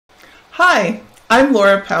Hi, I'm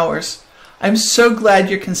Laura Powers. I'm so glad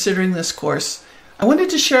you're considering this course. I wanted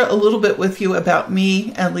to share a little bit with you about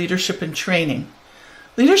me and leadership and training.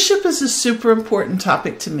 Leadership is a super important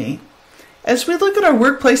topic to me. As we look at our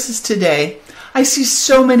workplaces today, I see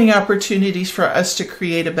so many opportunities for us to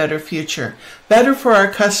create a better future, better for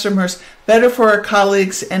our customers, better for our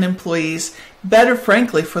colleagues and employees, better,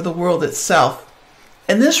 frankly, for the world itself.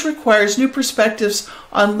 And this requires new perspectives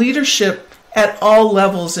on leadership at all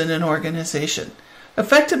levels in an organization.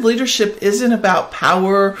 Effective leadership isn't about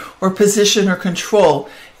power or position or control.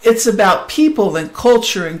 It's about people and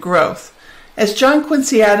culture and growth. As John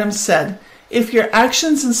Quincy Adams said, if your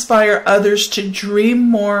actions inspire others to dream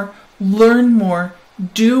more, learn more,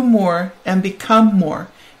 do more, and become more,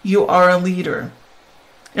 you are a leader.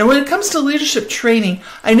 And when it comes to leadership training,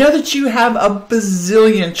 I know that you have a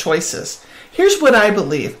bazillion choices. Here's what I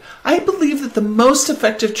believe. I believe that the most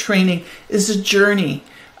effective training is a journey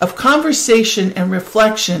of conversation and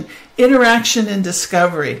reflection, interaction and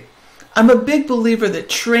discovery. I'm a big believer that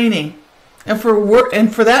training, and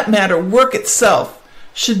for that matter, work itself,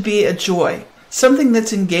 should be a joy, something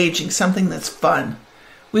that's engaging, something that's fun.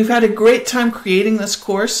 We've had a great time creating this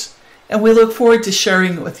course, and we look forward to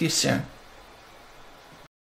sharing it with you soon.